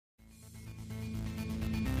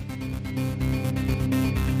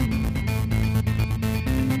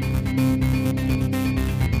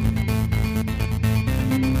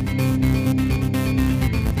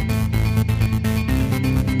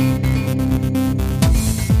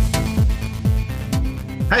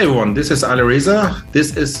Hi everyone, this is Alireza.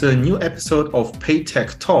 This is a new episode of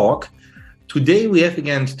PayTech Talk. Today we have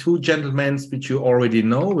again two gentlemen which you already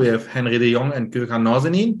know. We have Henry de Jong and Gökhan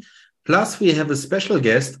Norsenin. Plus we have a special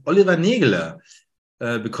guest, Oliver Nägele,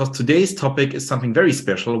 because today's topic is something very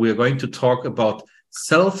special. We are going to talk about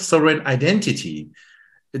self-sovereign identity.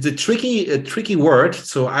 It's a tricky word,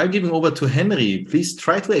 so I'm giving over to Henry. Please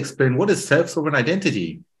try to explain what is self-sovereign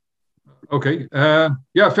identity. Okay.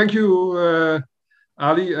 Thank you,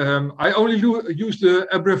 Ali. I only use the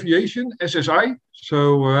abbreviation SSI,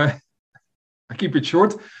 so I keep it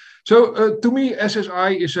short. So to me,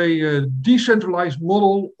 SSI is a decentralized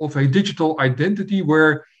model of a digital identity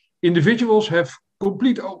where individuals have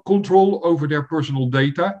complete control over their personal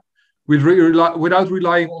data without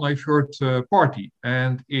relying on a third party.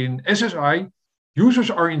 And in SSI, users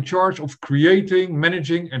are in charge of creating,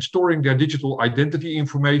 managing, and storing their digital identity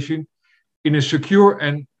information in a secure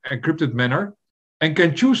and encrypted manner, and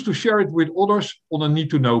can choose to share it with others on a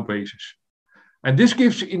need-to-know basis. And this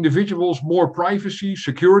gives individuals more privacy,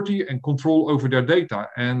 security, and control over their data.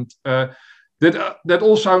 And that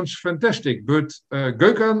all sounds fantastic, but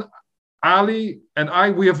Gökhan, Ali,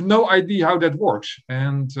 and we have no idea how that works.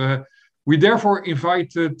 And we therefore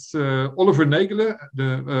invited Oliver Nägele,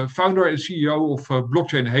 the founder and CEO of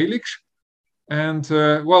Blockchain Helix. And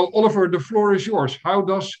Oliver, the floor is yours. How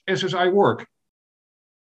does SSI work?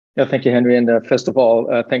 Yeah, thank you, Henry. And first of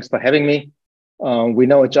all, thanks for having me. We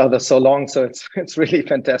know each other so long, so it's really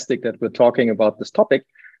fantastic that we're talking about this topic.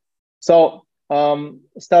 So,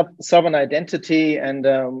 self-sovereign identity, and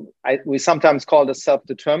we sometimes call it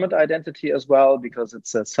self-determined identity as well, because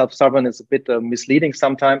it's self-sovereign is a bit misleading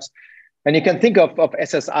sometimes. And you can think of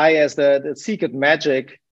SSI as the secret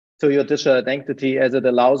magic to your digital identity, as it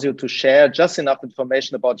allows you to share just enough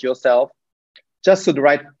information about yourself, just to the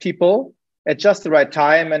right people at just the right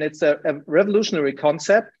time. And it's a revolutionary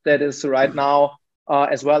concept that is right now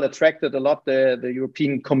as well attracted a lot the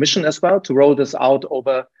European Commission as well to roll this out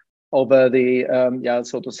over the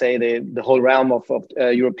so to say the whole realm of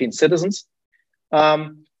European citizens.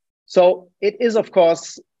 So it is, of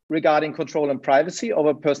course, regarding control and privacy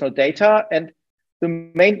over personal data. And the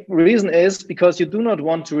main reason is because you do not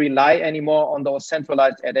want to rely anymore on those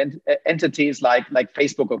centralized entities like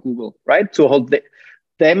Facebook or Google, right? To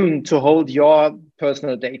hold your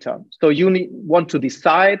personal data. So you want to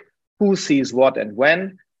decide who sees what and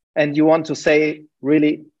when, and you want to say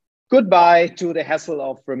really goodbye to the hassle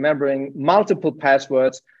of remembering multiple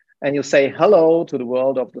passwords, and you say hello to the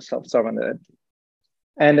world of the self-sovereign identity.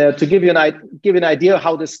 And to give you an idea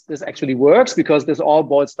how this actually works, because this all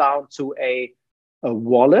boils down to a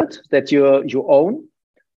wallet that you own.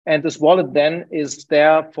 And this wallet then is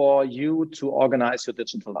there for you to organize your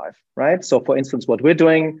digital life, right? So for instance, what we're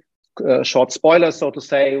doing, short spoiler, so to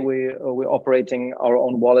say, we're operating our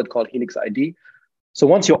own wallet called Helix ID. So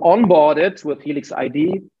once you're onboarded with Helix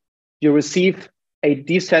ID, you receive a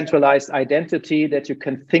decentralized identity that you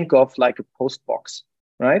can think of like a post box,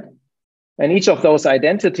 right? And each of those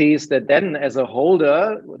identities that then as a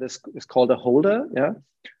holder, this is called a holder,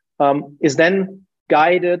 is then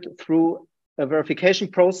guided through a verification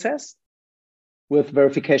process with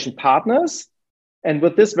verification partners. And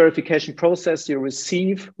with this verification process, you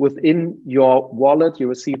receive within your wallet, you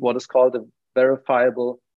receive what is called a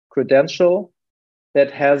verifiable credential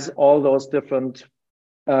that has all those different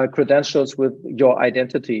credentials with your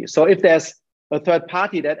identity. So if there's a third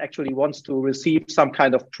party that actually wants to receive some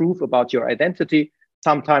kind of proof about your identity,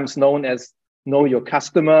 sometimes known as Know Your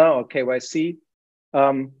Customer or KYC,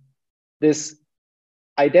 this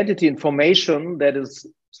identity information that is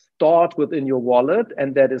stored within your wallet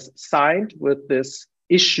and that is signed with this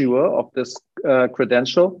issuer of this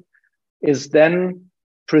credential is then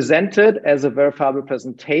presented as a verifiable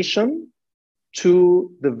presentation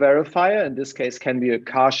to the verifier. In this case, can be a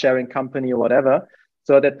car sharing company or whatever,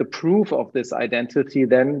 so that the proof of this identity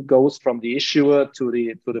then goes from the issuer to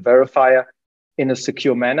the verifier in a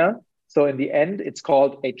secure manner. So in the end, it's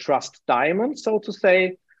called a trust diamond, so to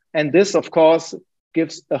say. And this, of course,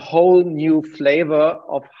 gives a whole new flavor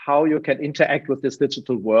of how you can interact with this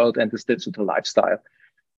digital world and this digital lifestyle.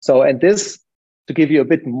 So, and this, to give you a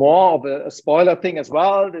bit more of a spoiler thing as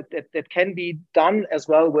well, that can be done as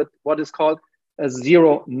well with what is called a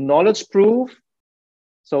zero knowledge proof.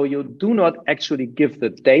 So you do not actually give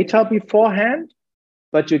the data beforehand,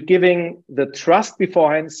 but you're giving the trust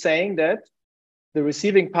beforehand, saying that the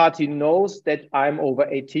receiving party knows that I'm over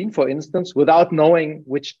 18, for instance, without knowing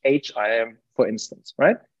which age I am, for instance,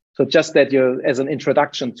 right? So just that you're as an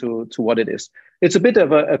introduction to what it is. It's a bit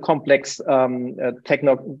of a complex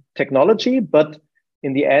technology, but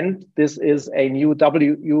in the end, this is a new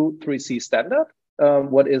W3C standard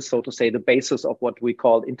what is, so to say, the basis of what we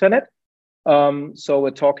call internet. So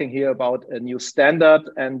we're talking here about a new standard,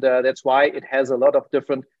 and that's why it has a lot of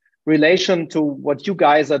different relation to what you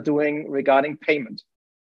guys are doing regarding payment.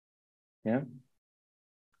 Yeah.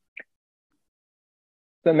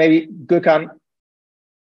 So maybe Gökhan,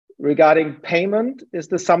 regarding payment, is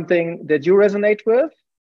this something that you resonate with?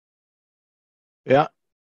 Yeah.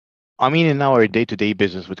 I mean, in our day-to-day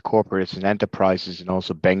business with corporates and enterprises and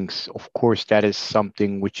also banks, of course, that is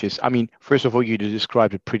something which is, I mean, first of all, you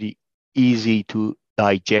described it pretty easy to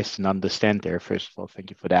digest and understand there. First of all,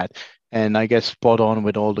 thank you for that. And I guess spot on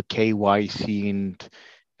with all the KYC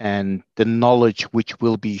and the knowledge which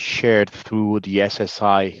will be shared through the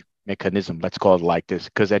SSI mechanism. Let's call it like this,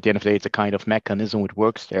 because at the end of the day, it's a kind of mechanism which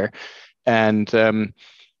works there. And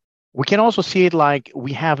we can also see it like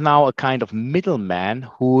we have now a kind of middleman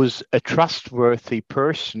who's a trustworthy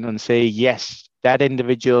person and say, yes, that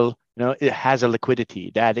individual, it has a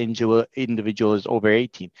liquidity. That individual is over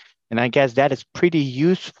 18. And I guess that is pretty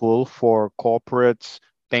useful for corporates.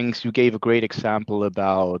 Things you gave a great example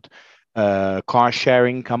about car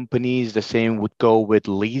sharing companies. The same would go with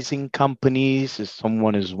leasing companies. If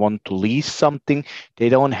someone is want to lease something, they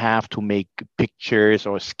don't have to make pictures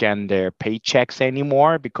or scan their paychecks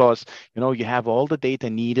anymore, because you have all the data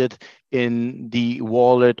needed in the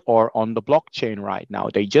wallet or on the blockchain right now.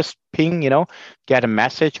 They just ping, get a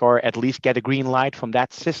message or at least get a green light from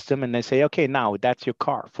that system, and they say, okay, now that's your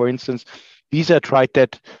car. For instance, Visa tried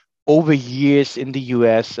that over years in the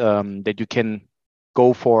US, that you can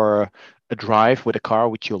go for a drive with a car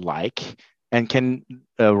which you like and can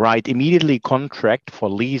write immediately contract for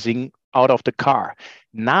leasing out of the car.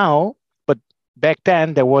 Now, but back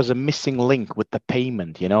then there was a missing link with the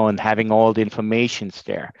payment, and having all the informations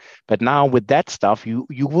there. But now with that stuff, you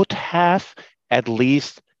would have at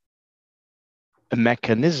least a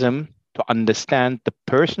mechanism to understand the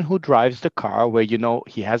person who drives the car, where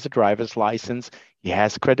he has a driver's license, he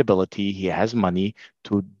has credibility, he has money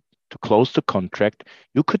to close the contract.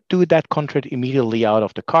 You could do that contract immediately out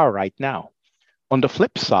of the car right now. On the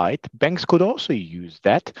flip side, banks could also use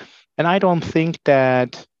that. And I don't think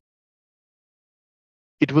that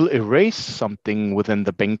it will erase something within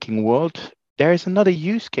the banking world. There is another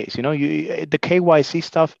use case. The KYC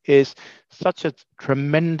stuff is such a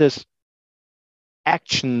tremendous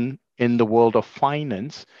action in the world of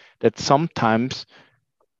finance that sometimes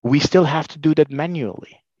we still have to do that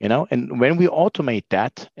manually. And when we automate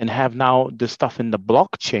that and have now the stuff in the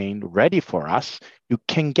blockchain ready for us, you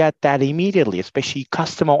can get that immediately, especially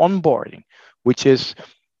customer onboarding, which is,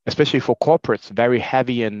 especially for corporates, very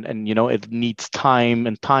heavy and it needs time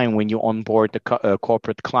when you onboard the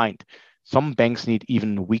corporate client. Some banks need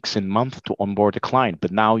even weeks and months to onboard a client, but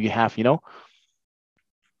now you have,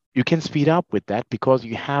 you can speed up with that because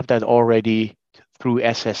you have that already through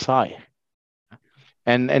SSI.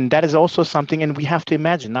 And that is also something, and we have to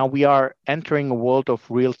imagine now we are entering a world of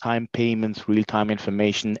real-time payments, real-time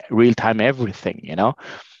information, real-time everything,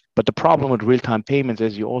 But the problem with real-time payments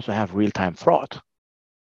is you also have real-time fraud.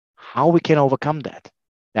 How we can overcome that?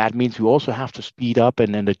 That means we also have to speed up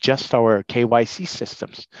and adjust our KYC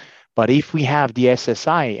systems. But if we have the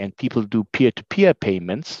SSI and people do peer-to-peer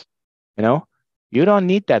payments, you don't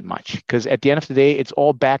need that much, because at the end of the day, it's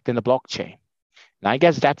all backed in the blockchain. And I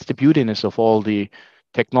guess that's the beautiness of all the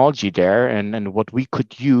technology there and what we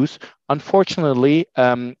could use. Unfortunately,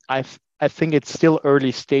 I think it's still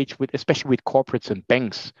early stage, especially with corporates and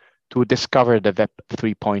banks, to discover the Web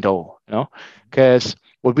 3.0, because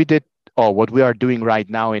what we are doing right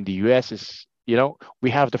now in the US is, we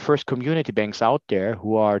have the first community banks out there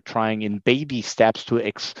who are trying in baby steps to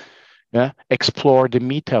explore the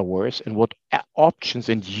metaverse and what options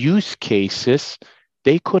and use cases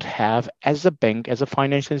they could have as a bank, as a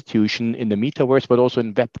financial institution in the metaverse, but also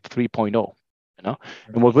in Web 3.0.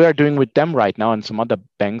 And what we are doing with them right now and some other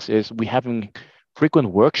banks is we having frequent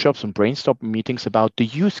workshops and brainstorm meetings about the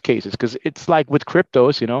use cases, because it's like with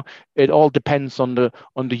cryptos, it all depends on the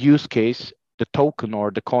use case the token or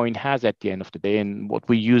the coin has at the end of the day, and what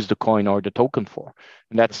we use the coin or the token for.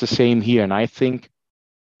 And that's the same here. And I think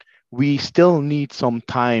we still need some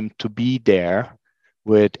time to be there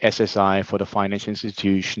with SSI for the financial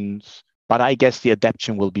institutions, but I guess the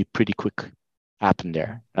adaptation will be pretty quick happen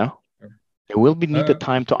there. There will be need the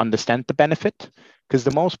time to understand the benefit, because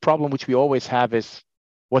the most problem which we always have is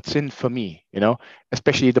what's in for me,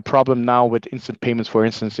 especially the problem now with instant payments, for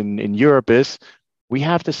instance, in Europe is we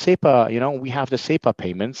have the SEPA, we have the SEPA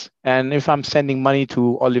payments. And if I'm sending money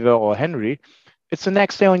to Oliver or Henry, it's the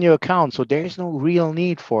next day on your account. So there is no real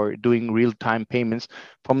need for doing real-time payments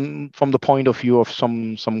from the point of view of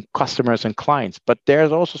some customers and clients. But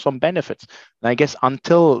there's also some benefits. And I guess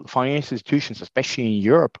until financial institutions, especially in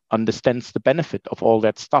Europe, understands the benefit of all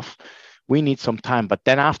that stuff, we need some time. But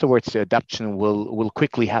then afterwards, the adoption will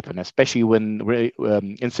quickly happen, especially when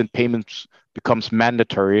instant payments becomes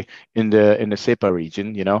mandatory in the SEPA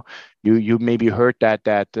region. You know, you maybe heard that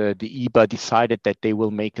the EBA decided that they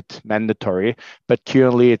will make it mandatory, but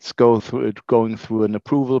currently it's going through an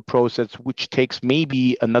approval process, which takes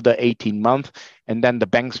maybe another 18 months, and then the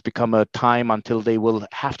banks become a time until they will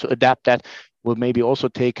have to adapt that. Will maybe also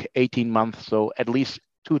take 18 months. So at least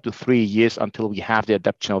 2 to 3 years until we have the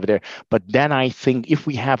adoption over there. But then I think if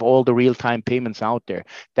we have all the real-time payments out there,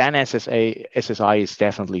 then SSI is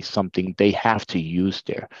definitely something they have to use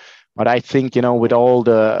there. But I think, you know, with all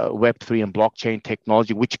the Web3 and blockchain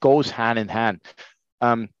technology, which goes hand in hand,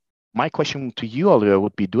 my question to you, Oliver,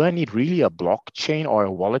 would be, do I need really a blockchain or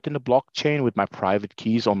a wallet in the blockchain with my private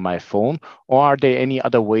keys on my phone? Or are there any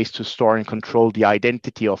other ways to store and control the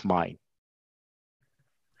identity of mine?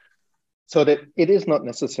 So that it is not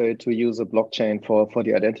necessary to use a blockchain for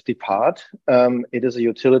the identity part. It is a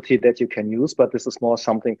utility that you can use, but this is more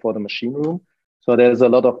something for the machine room. So there's a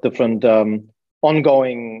lot of different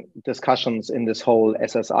ongoing discussions in this whole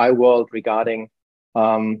SSI world regarding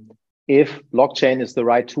if blockchain is the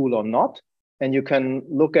right tool or not. And you can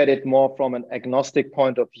look at it more from an agnostic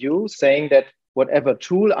point of view, saying that whatever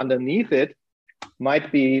tool underneath it might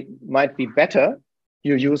be better,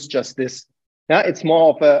 you use just this. Yeah, it's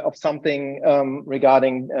more of something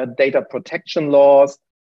regarding data protection laws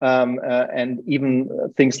and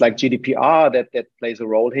even things like GDPR that plays a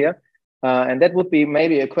role here. And that would be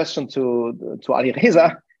maybe a question to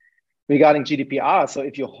Alireza regarding GDPR. So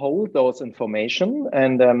if you hold those information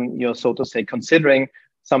and you're, so to say, considering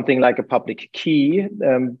something like a public key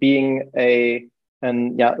being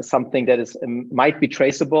something that is might be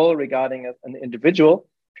traceable regarding an individual,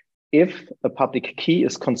 if a public key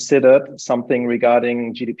is considered something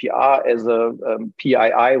regarding GDPR as a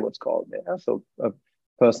PII, what's called, so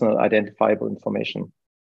personal identifiable information.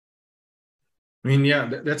 I mean, yeah,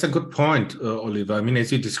 that's a good point, Oliver. I mean,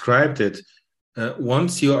 as you described it,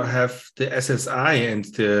 once you have the SSI and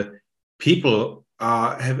the people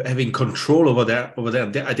are having control over their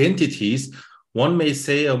identities, one may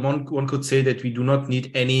say, or one could say that we do not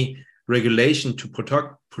need any regulation to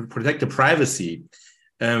protect the privacy.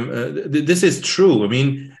 This is true. I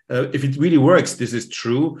mean, if it really works, this is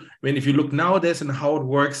true. I mean, if you look nowadays and how it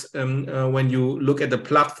works, when you look at the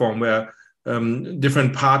platform where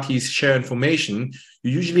different parties share information,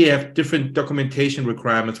 you usually have different documentation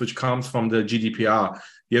requirements, which comes from the GDPR.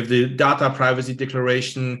 You have the data privacy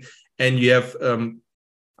declaration, and you have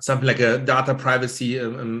something like a data privacy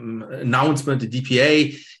announcement, the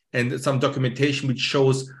DPA, and some documentation which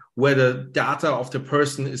shows where the data of the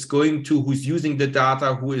person is going to, who's using the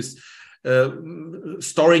data, who is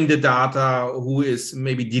storing the data, who is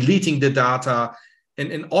maybe deleting the data.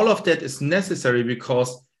 And all of that is necessary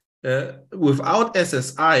because without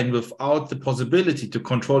SSI and without the possibility to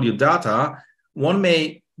control your data, one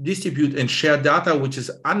may distribute and share data which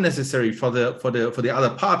is unnecessary for the other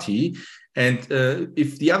party. And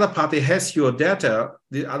if the other party has your data,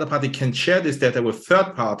 the other party can share this data with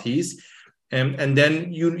third parties. And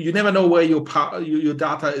then you never know where your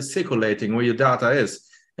data is circulating, where your data is.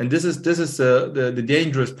 And this is the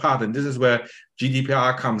dangerous part. And this is where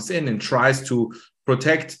GDPR comes in and tries to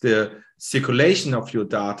protect the circulation of your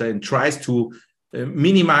data and tries to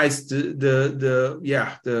minimize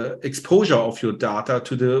the exposure of your data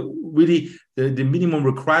to the minimum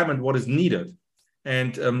requirement what is needed.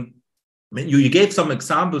 And you gave some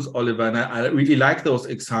examples, Oliver, and I really like those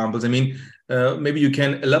examples. I mean, maybe you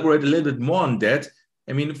can elaborate a little bit more on that.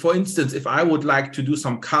 I mean, for instance, if I would like to do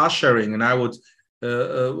some car sharing and I would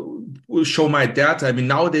show my data, I mean,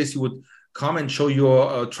 nowadays you would come and show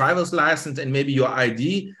your driver's license and maybe your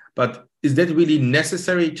ID, but is that really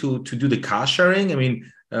necessary to do the car sharing? I mean,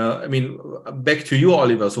 back to you,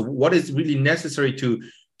 Oliver. So what is really necessary to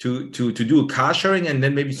do car sharing, and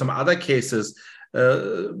then maybe some other cases,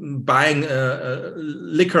 buying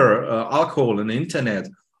liquor, alcohol on the internet,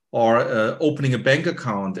 or opening a bank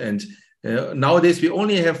account. And nowadays we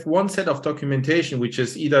only have one set of documentation, which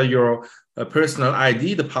is either your personal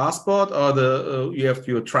ID, the passport, or you have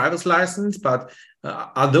your driver's license. But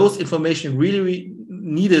are those information really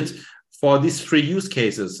needed for these three use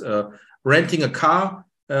cases? Renting a car,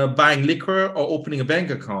 buying liquor, or opening a bank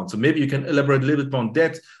account? So maybe you can elaborate a little bit more on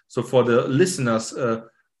that. So for the listeners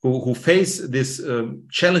who face these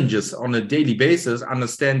challenges on a daily basis,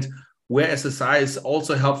 understand where SSI is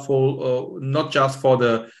also helpful, not just for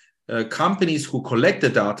the companies who collect the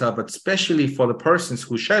data, but especially for the persons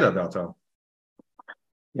who share the data?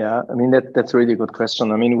 Yeah, I mean, that's a really good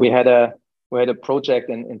question. I mean, we had a project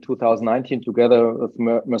in 2019 together with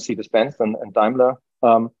Mercedes-Benz and Daimler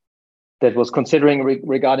that was considering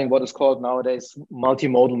regarding what is called nowadays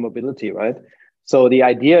multimodal mobility, right? So the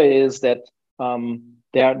idea is that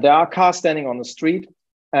there are cars standing on the street,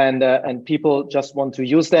 and people just want to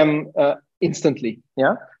use them instantly,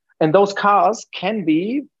 yeah. And those cars can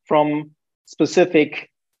be from specific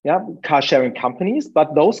car sharing companies,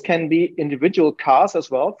 but those can be individual cars as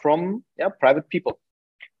well from private people.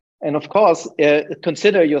 And of course,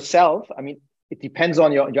 consider yourself. I mean, it depends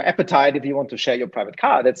on your appetite. If you want to share your private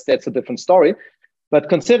car, that's a different story. But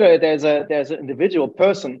consider there's an individual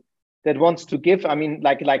person that wants to give. I mean,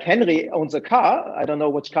 like Henry owns a car. I don't know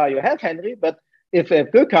which car you have, Henry, but if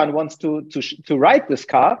Gökhan wants to ride this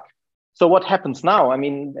car, so what happens now? I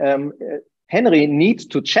mean, Henry needs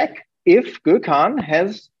to check if Gökhan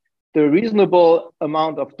has the reasonable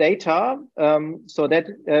amount of data, so that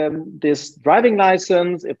this driving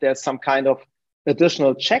license, if there's some kind of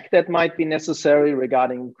additional check that might be necessary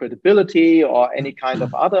regarding credibility or any kind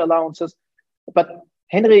of other allowances. But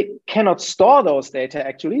Henry cannot store those data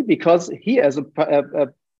actually, because he as a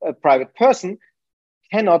private person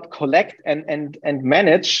cannot collect and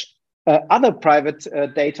manage other private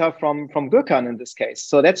data from Gökhan in this case.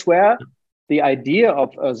 So that's where the idea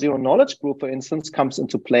of a zero knowledge group, for instance, comes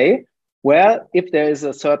into play, where if there is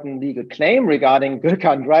a certain legal claim regarding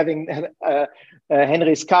Gökhan driving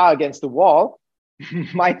Henry's car against the wall,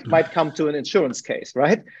 might come to an insurance case,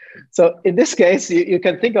 right? So in this case, you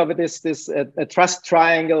can think of it as this a trust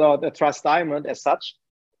triangle or the trust diamond as such,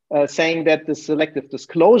 saying that the selective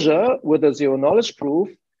disclosure with a zero knowledge proof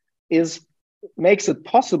makes it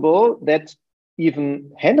possible that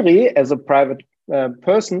even Henry, as a private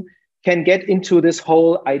person, can get into this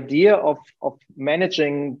whole idea of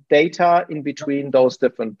managing data in between those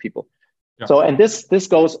different people. Yeah. So, and this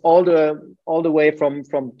goes all the way from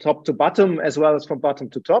top to bottom, as well as from bottom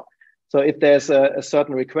to top. So if there's a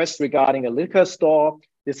certain request regarding a liquor store,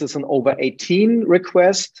 this is an over 18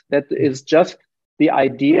 request. That is just the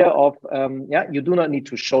idea of, you do not need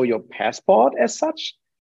to show your passport as such,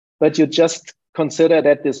 but you just consider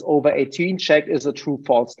that this over 18 check is a true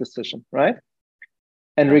false decision, right?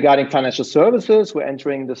 And regarding financial services, we're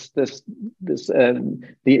entering the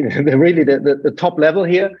top level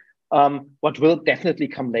here. What will definitely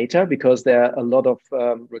come later, because there are a lot of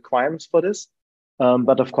requirements for this.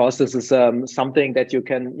 But of course, this is something that you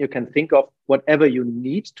can think of. Whatever you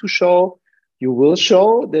need to show, you will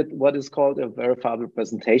show that what is called a verifiable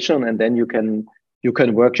presentation, and then you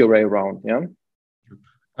can work your way around. Yeah.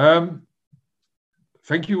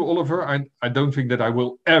 Thank you, Oliver. I don't think that I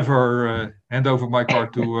will ever hand over my car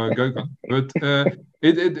to Gökhan, but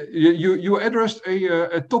you addressed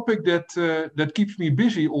a topic that keeps me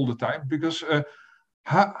busy all the time, because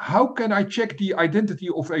how can I check the identity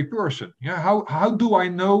of a person? Yeah, how do I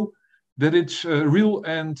know that it's real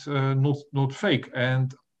and not fake?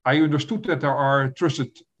 And I understood that there are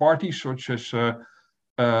trusted parties such as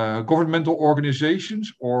governmental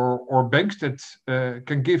organizations or banks that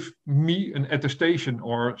can give me an attestation,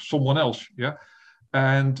 or someone else. Yeah,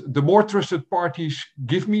 and the more trusted parties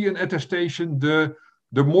give me an attestation, the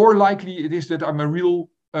more likely it is that I'm a real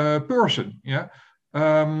person. Yeah,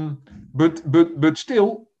 but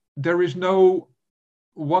still there is no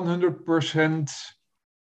 100%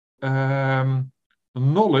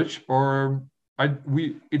 knowledge, or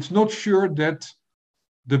it's not sure that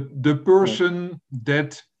the person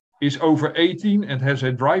that is over 18 and has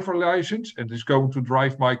a driver license and is going to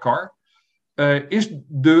drive my car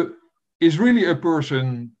is really a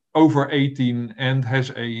person over 18 and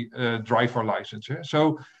has a driver license. Yeah?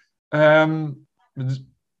 So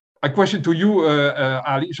a question to you,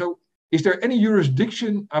 Ali. So is there any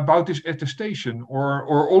jurisdiction about this attestation?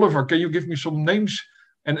 Or Oliver, can you give me some names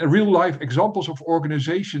and real life examples of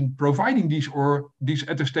organizations providing these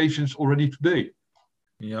attestations already today?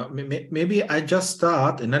 Yeah, maybe I just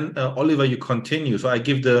start, and then Oliver, you continue. So I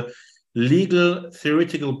give the legal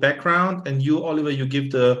theoretical background, and you, Oliver, you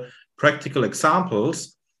give the practical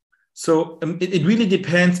examples. So it really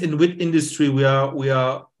depends in which industry we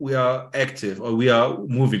are active or we are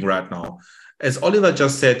moving right now. As Oliver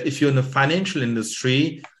just said, if you're in the financial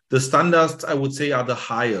industry, the standards, I would say, are the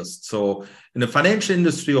highest. So in the financial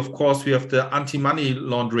industry, of course, we have the anti-money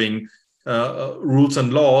laundering rules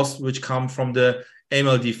and laws, which come from the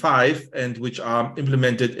AMLD5 and which are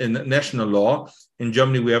implemented in national law. In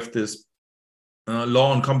Germany, we have this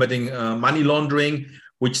law on combating money laundering,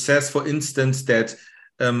 which says, for instance, that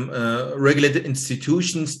regulated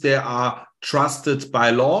institutions, they are trusted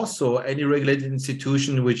by law. So any regulated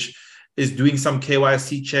institution which is doing some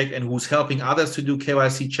KYC check and who's helping others to do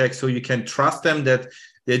KYC check, so you can trust them that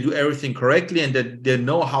they do everything correctly and that they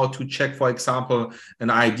know how to check, for example, an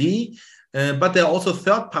ID. But there are also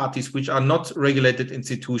third parties which are not regulated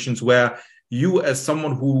institutions, where you, as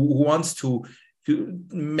someone who wants to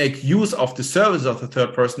make use of the service of the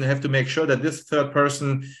third person, have to make sure that this third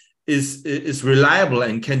person is reliable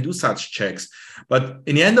and can do such checks. But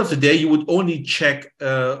in the end of the day, you would only check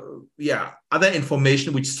other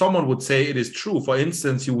information which someone would say it is true. For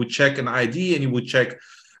instance, you would check an ID and you would check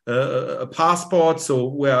a passport, so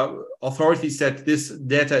where authorities said this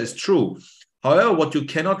data is true. However, what you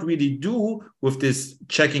cannot really do with this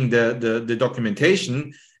checking the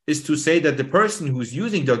documentation is to say that the person who's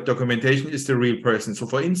using the documentation is the real person. So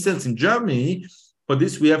for instance, in Germany, for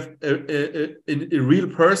this, we have a real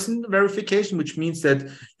person verification, which means that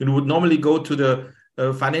you would normally go to the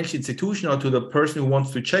financial institution or to the person who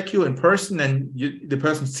wants to check you in person, and the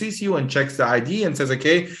person sees you and checks the ID and says,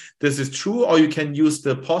 okay, this is true. Or you can use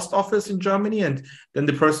the post office in Germany, and then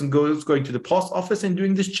the person going to the post office and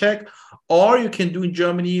doing this check. Or you can do in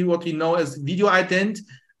Germany what we know as video ident.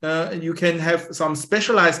 You can have some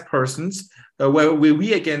specialized persons where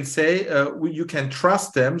we again say you can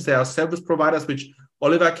trust them. There are service providers which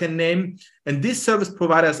Oliver can name. And these service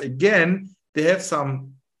providers, again, they have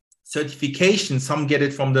some certification. Some get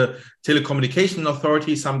it from the telecommunication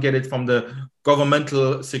authority, some get it from the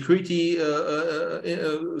governmental security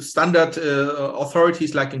standard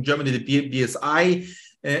authorities, like in Germany, the BSI.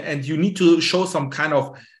 And you need to show some kind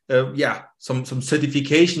of some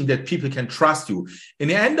certification that people can trust you. In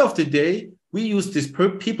the end of the day, we use these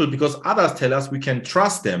people because others tell us we can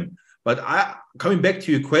trust them. But coming back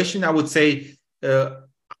to your question, I would say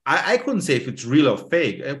I couldn't say if it's real or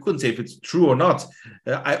fake. I couldn't say if it's true or not.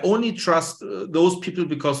 I only trust those people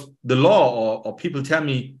because the law or people tell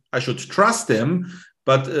me I should trust them.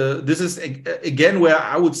 But this is again where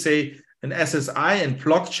I would say an SSI and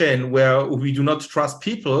blockchain, where we do not trust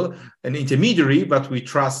people, an intermediary, but we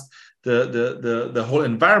trust the whole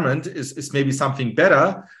environment is maybe something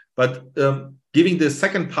better. But giving the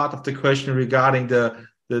second part of the question regarding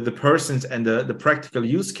the persons and the practical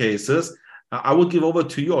use cases, I would give over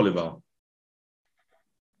to you, Oliver.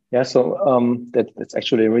 Yeah, so that's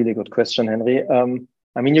actually a really good question, Henry.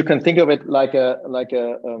 I mean, you can think of it like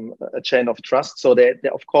a chain of trust. So there,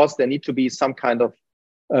 of course, there need to be some kind of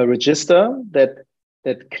register that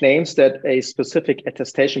claims that a specific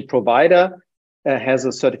attestation provider has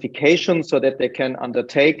a certification so that they can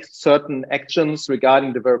undertake certain actions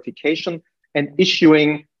regarding the verification and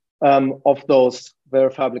issuing of those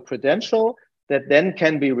verifiable credential that then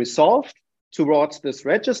can be resolved towards this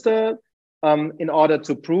register in order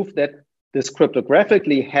to prove that this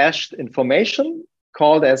cryptographically hashed information,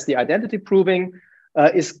 called as the identity proving,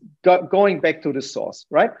 is going back to the source,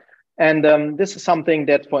 right? And this is something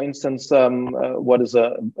that, for instance, what is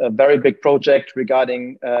a very big project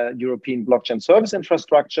regarding European blockchain service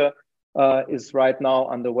infrastructure is right now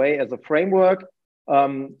underway as a framework,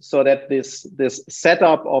 so that this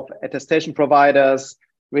setup of attestation providers,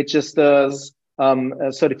 registers,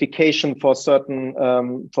 certification for certain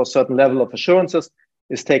level of assurances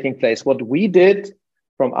is taking place. What we did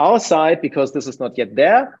from our side, because this is not yet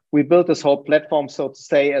there, we built this whole platform, so to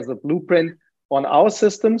say, as a blueprint on our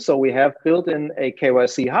system. So we have built in a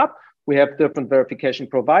KYC hub. We have different verification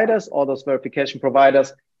providers. All those verification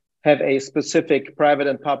providers have a specific private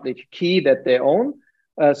and public key that they own,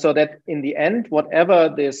 so that in the end,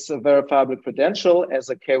 whatever this verifiable credential as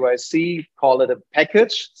a KYC, call it a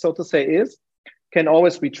package, so to say, is, can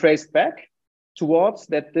always be traced back towards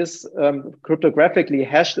that this cryptographically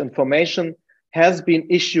hashed information has been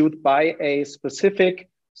issued by a specific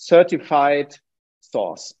certified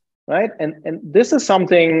source, right? And this is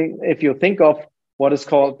something, if you think of what is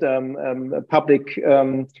called public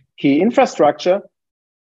key infrastructure,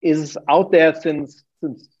 is out there since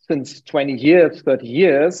 20 years, 30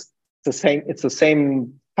 years. It's the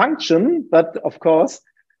same function, but of course,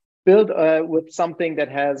 built with something that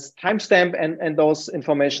has timestamp and those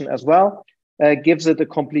information as well, gives it a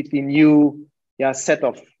completely new set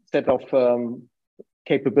of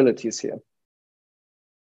capabilities here.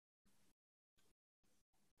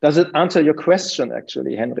 Does it answer your question,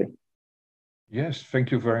 actually, Henry? Yes,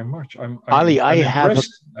 thank you very much. Ali, I have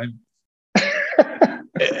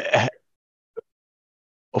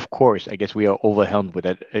of course, I guess we are overwhelmed with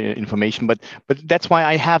that information, but that's why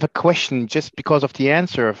I have a question, just because of the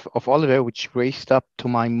answer of Oliver, which raised up to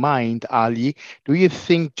my mind, Ali. Do you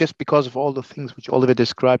think, just because of all the things which Oliver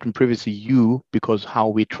described and previously you, because how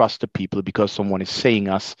we trust the people, because someone is saying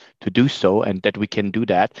us to do so and that we can do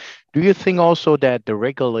that, do you think also that the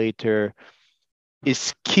regulator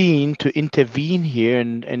is keen to intervene here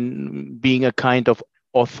and being a kind of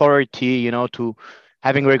authority, to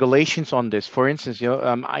having regulations on this? For instance,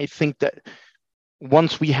 I think that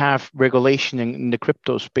once we have regulation in the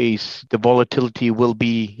crypto space, the volatility will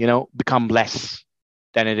be, become less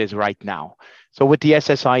than it is right now. So with the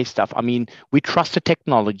SSI stuff, I mean, we trust the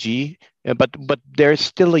technology, but there's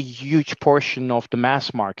still a huge portion of the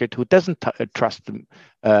mass market who doesn't trust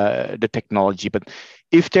the technology. But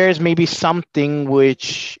if there's maybe something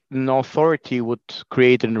which an authority would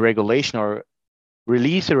create a regulation or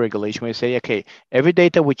release a regulation where you say, okay, every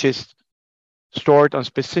data which is stored on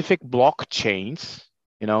specific blockchains,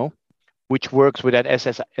 which works with that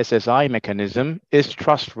SSI mechanism, is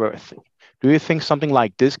trustworthy. Do you think something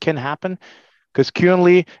like this can happen? Because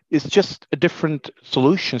currently it's just a different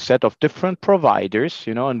solution set of different providers,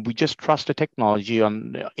 and we just trust the technology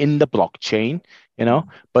in the blockchain,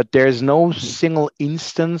 but there's no single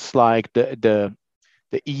instance like the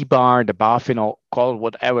EBAR, the BaFin, or call it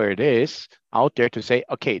whatever it is, out there to say,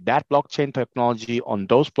 okay, that blockchain technology on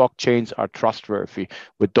those blockchains are trustworthy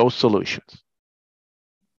with those solutions.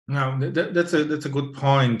 Now, that's a good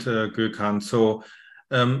point, Gökhan. So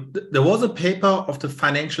there was a paper of the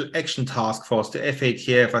Financial Action Task Force, the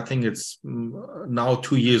FATF. I think it's now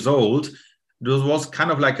 2 years old. There was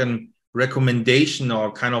kind of like a recommendation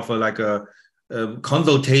or kind of like a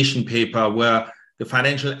consultation paper where the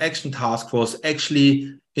Financial Action Task Force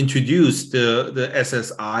actually introduced the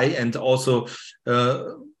SSI and also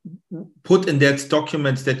put in that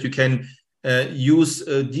document that you can use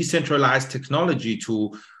decentralized technology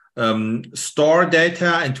to store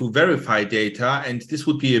data and to verify data. And this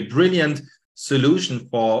would be a brilliant solution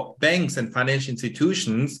for banks and financial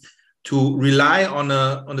institutions to rely on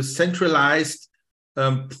a centralized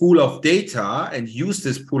pool of data and use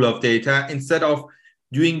this pool of data instead of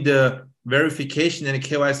doing the verification and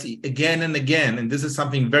KYC again and again. And this is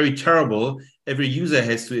something very terrible every user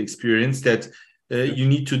has to experience, that you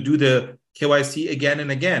need to do the KYC again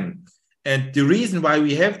and again. And the reason why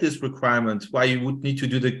we have this requirement, why you would need to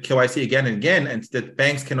do the KYC again and again, and that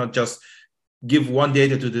banks cannot just give one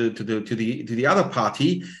data to the other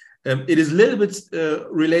party, it is a little bit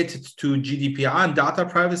related to GDPR and data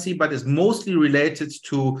privacy, but is mostly related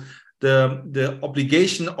to the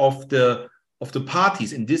obligation of the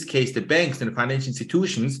parties, in this case the banks and the financial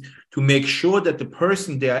institutions, to make sure that the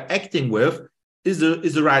person they are acting with is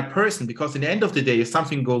the right person. Because in the end of the day, if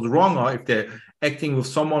something goes wrong, or if they're acting with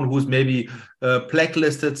someone who's maybe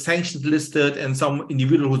blacklisted, sanctions listed, and some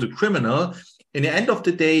individual who's a criminal, in the end of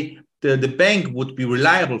the day, the bank would be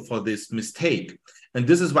reliable for this mistake. And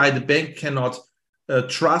this is why the bank cannot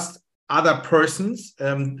trust other persons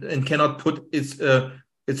and cannot put its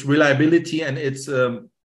reliability and its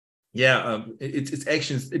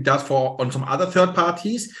actions it does on some other third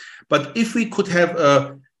parties. But if we could have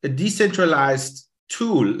a decentralized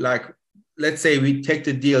tool, like let's say we take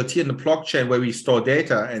the DLT and the blockchain where we store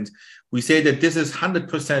data and we say that this is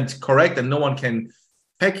 100% correct and no one can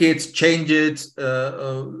hack it, change it,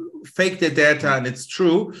 fake the data, and it's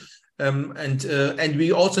true. And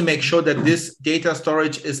we also make sure that this data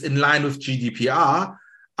storage is in line with GDPR.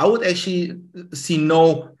 I would actually see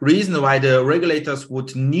no reason why the regulators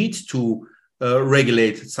would need to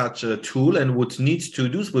regulate such a tool and would need to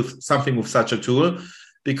do something with such a tool,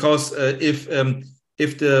 because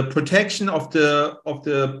if the protection of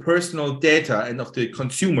the personal data and of the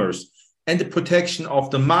consumers and the protection of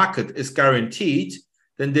the market is guaranteed,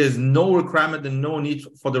 then there's no requirement and no need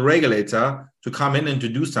for the regulator to come in and to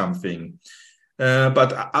do something.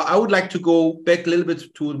 But I would like to go back a little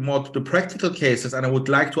bit to the practical cases, and I would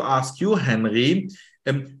like to ask you, Henry,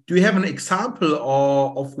 do you have an example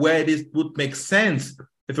of where it would make sense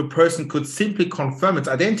if a person could simply confirm its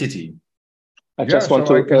identity? I just want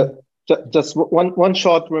to just one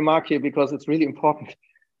short remark here, because it's really important.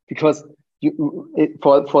 Because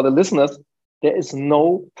for the listeners, there is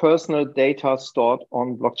no personal data stored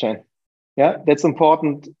on blockchain. Yeah, that's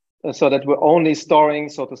important. So that we're only storing,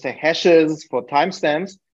 so to say, hashes for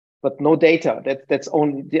timestamps, but no data. That's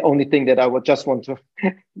only the only thing that I would just want to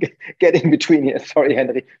get in between here. Sorry,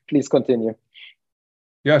 Henry, please continue.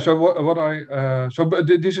 Yeah. So but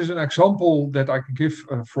this is an example that I can give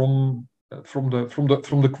from the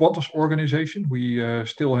Qantas organization. We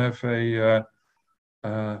still have a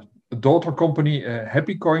daughter company,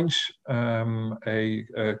 Happy Coins, a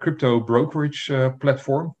crypto brokerage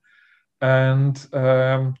platform. And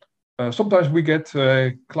sometimes we get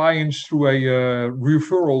clients through a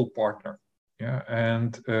referral partner. Yeah,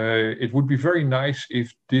 and it would be very nice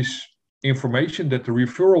if this information that the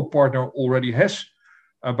referral partner already has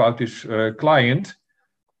about this client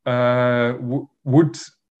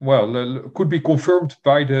could be confirmed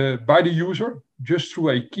by the user just through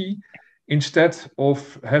a key, instead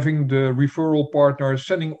of having the referral partner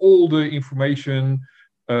sending all the information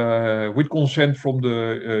with consent from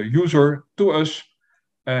the user to us,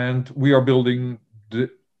 and we are building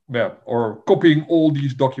or copying all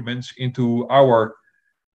these documents into our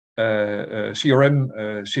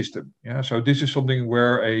CRM system. Yeah, so this is something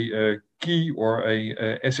where a key or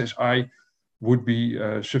a SSI would be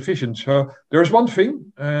sufficient. So there's one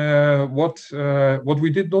thing what we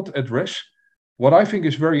did not address, what I think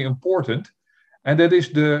is very important, and that is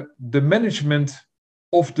the management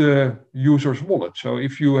of the user's wallet. So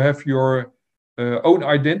if you have your own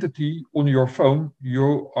identity on your phone,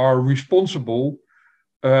 you are responsible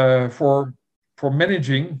for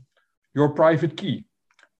managing your private key.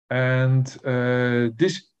 And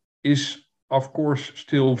this is, of course,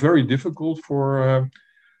 still very difficult for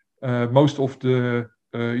most of the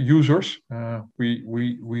users.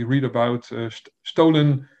 We read about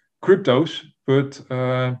stolen cryptos, but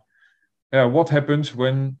what happens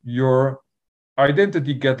when your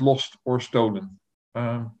identity gets lost or stolen?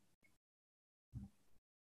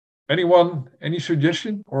 Anyone, any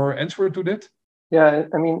suggestion or answer to that? Yeah,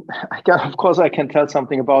 I mean, of course, I can tell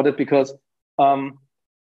something about it, because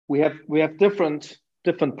we have different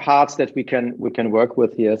parts that we can work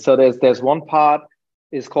with here. So there's one part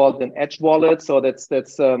is called an edge wallet. So that's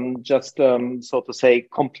just so to say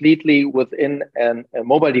completely within a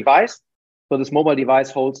mobile device. So this mobile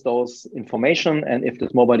device holds those information, and if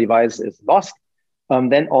this mobile device is lost,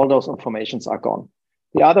 then all those informations are gone.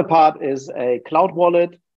 The other part is a cloud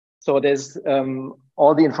wallet. So there's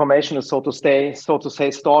all the information is so to say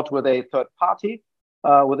stored with a third party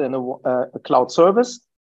within a cloud service.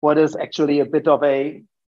 What is actually a bit of a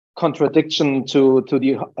contradiction to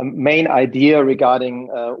the main idea regarding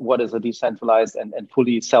what is a decentralized and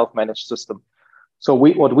fully self-managed system. So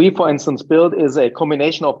what we, for instance, build is a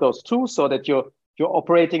combination of those two, so that you're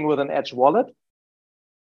operating with an edge wallet,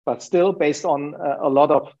 but still based on a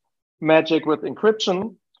lot of magic with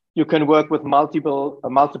encryption. You can work with multiple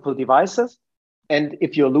devices, and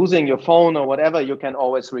if you're losing your phone or whatever, you can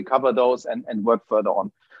always recover those and work further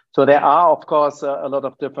on. So there are, of course, a lot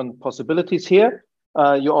of different possibilities here.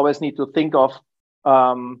 You always need to think of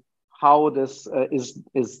how this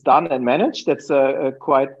is done and managed. That's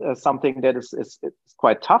quite something that is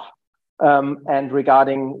quite tough. And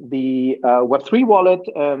regarding the Web3 wallet,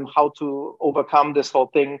 how to overcome this whole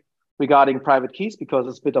thing regarding private keys, because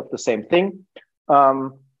it's a bit of the same thing.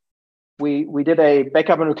 We did a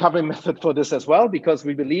backup and recovery method for this as well, because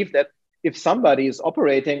we believe that if somebody is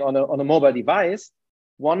operating on a mobile device,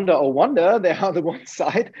 wonder, they are the one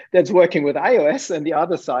side that's working with iOS and the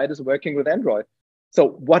other side is working with Android. So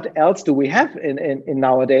what else do we have in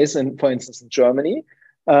nowadays, and for instance, in Germany?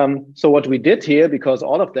 So what we did here, because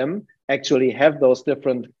all of them actually have those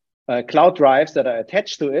different cloud drives that are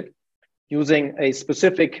attached to it, using a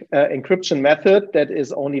specific encryption method that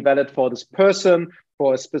is only valid for this person,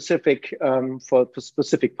 for a specific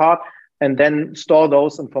part, and then store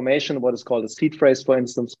those information, what is called a seed phrase, for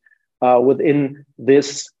instance, within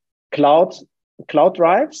this cloud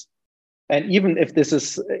drives. And even if this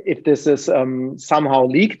is somehow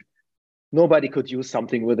leaked, nobody could use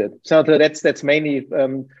something with it. So that's mainly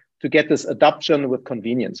to get this adoption with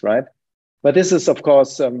convenience, right? But this is, of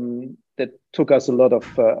course, that took us a lot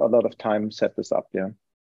of time to set this up. Yeah.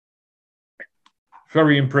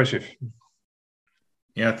 Very impressive.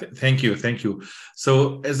 Yeah, thank you.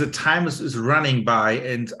 So as the time is running by,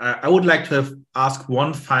 and I would like to ask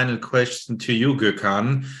one final question to you,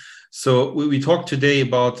 Gökhan. So we talked today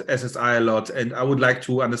about SSI a lot, and I would like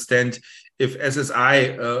to understand if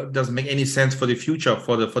SSI doesn't make any sense for the future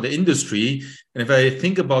for the industry. And if I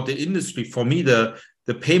think about the industry, for me, the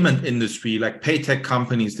payment industry, like pay tech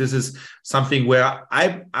companies, this is something where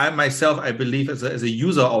I myself, I believe as a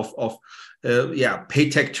user of pay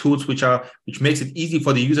tech tools, which makes it easy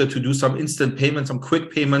for the user to do some instant payment, some quick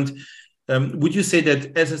payment. Would you say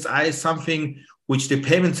that SSI is something which the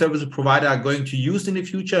payment service provider are going to use in the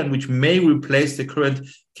future and which may replace the current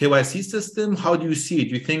KYC system? How do you see it?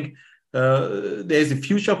 Do you think there's a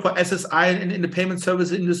future for SSI in the payment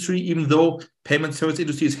service industry, even though payment service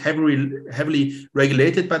industry is heavily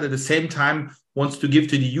regulated, but at the same time wants to give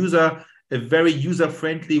to the user a very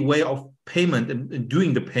user-friendly way of payment and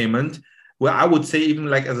doing the payment, where I would say, even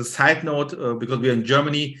like as a side note, because we're in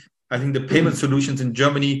Germany, I think the payment solutions in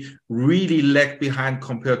Germany really lag behind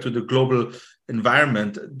compared to the global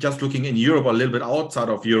environment. Just looking in Europe, or a little bit outside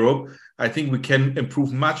of Europe, I think we can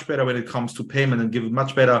improve much better when it comes to payment and give a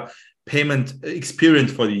much better payment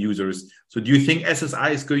experience for the users. So do you think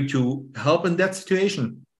SSI is going to help in that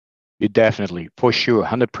situation? Definitely, for sure,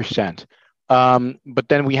 100%. But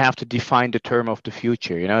then we have to define the term of the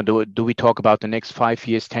future. You know, do we talk about the next 5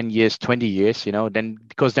 years, 10 years, 20 years? You know, then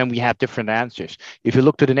because then we have different answers. If you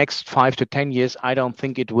look to the next 5 to 10 years, I don't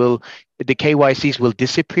think the KYCs will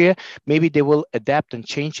disappear. Maybe they will adapt and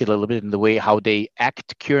change a little bit in the way how they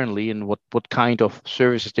act currently and what kind of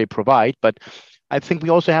services they provide. But I think we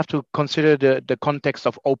also have to consider the context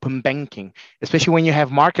of open banking, especially when you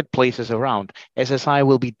have marketplaces around. SSI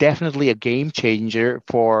will be definitely a game changer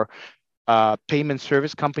for payment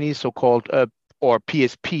service companies, so-called or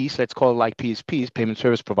PSPs, let's call it like PSPs, payment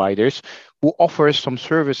service providers, who offers some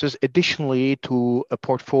services additionally to a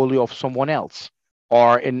portfolio of someone else,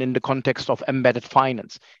 or in the context of embedded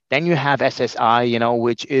finance. Then you have SSI, you know,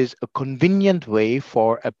 which is a convenient way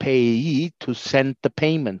for a payee to send the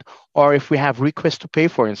payment. Or if we have request to pay,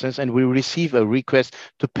 for instance, and we receive a request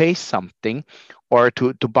to pay something or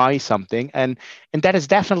to buy something. And that is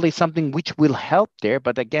definitely something which will help there.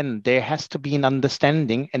 But again, there has to be an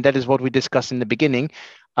understanding, and that is what we discussed in the beginning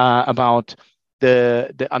about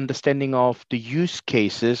the understanding of the use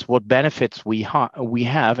cases, what benefits we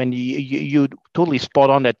have, and you totally spot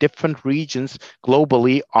on that different regions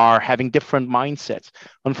globally are having different mindsets.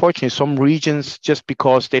 Unfortunately, some regions, just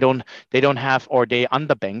because they don't have, or they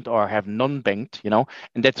underbanked or have non-banked, you know,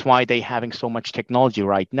 and that's why they having so much technology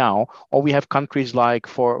right now. Or we have countries like,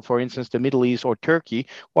 for instance, the Middle East or Turkey,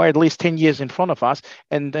 who are at least 10 years in front of us.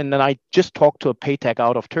 And then I just talked to a PayTech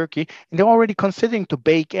out of Turkey, and they're already considering to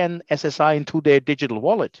bake in SSI into their digital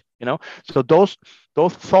wallet, you know. So those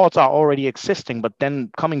thoughts are already existing. But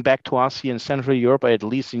then coming back to us here in Central Europe, or at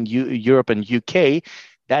least in Europe and UK,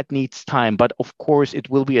 that needs time. But of course, it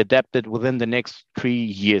will be adapted within the next 3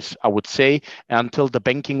 years, I would say, until the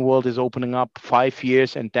banking world is opening up, 5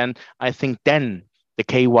 years. And then I think then the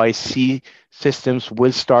KYC systems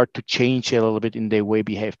will start to change a little bit in their way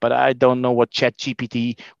behave. But I don't know what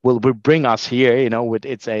ChatGPT will bring us here, you know, with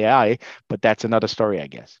its AI. But that's another story, I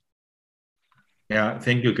guess. Yeah,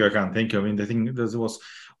 thank you, Gökhan. Thank you. I mean, I think this was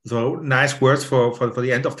so nice words for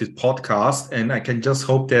the end of this podcast. And I can just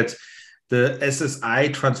hope that the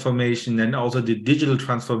SSI transformation and also the digital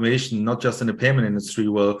transformation, not just in the payment industry,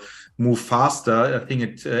 will move faster. I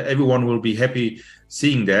think everyone will be happy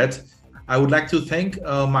seeing that. I would like to thank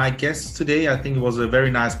my guests today. I think it was a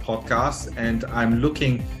very nice podcast, and I'm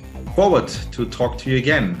looking forward to talk to you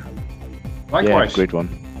again. Likewise. Yeah, great one.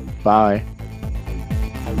 Bye.